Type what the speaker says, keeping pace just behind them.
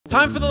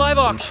Time for the live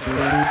auction.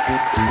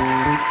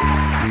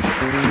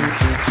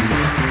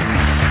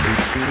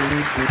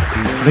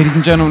 Ladies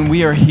and gentlemen,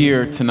 we are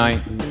here tonight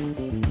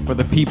for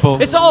the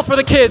people. It's all for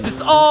the kids. It's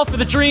all for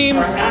the dreams.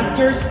 Our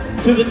actors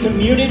to the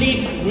communities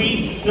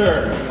we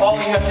serve. All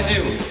you have to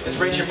do is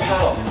raise your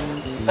paddle.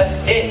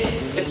 That's it.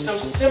 It's so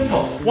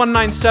simple.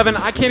 197.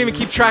 I can't even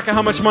keep track of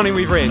how much money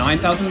we've raised.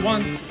 9,000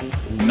 once,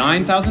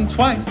 9,000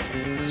 twice.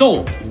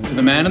 Sold to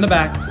the man in the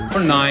back for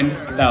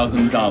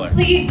 $9,000.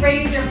 Please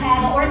raise your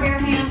paddle or your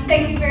hand.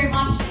 Thank you very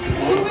much.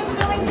 Who is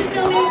willing to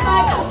donate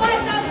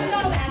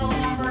 $5,000? Paddle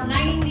number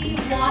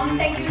 91.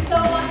 Thank you so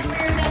much for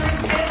your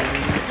generous gift.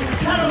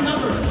 Paddle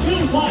number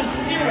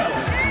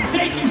 210.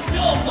 Thank you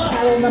so much.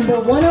 Paddle number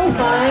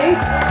 105.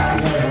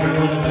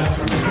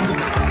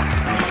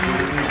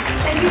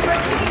 Thank you for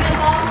kicking us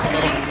off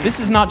tonight. This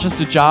is not just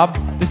a job.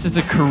 This is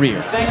a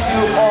career. Thank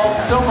you all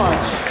so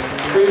much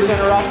for your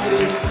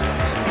generosity.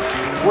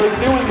 We're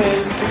doing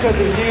this because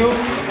of you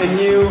and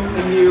you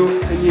and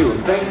you and you.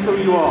 Thanks to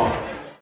you all.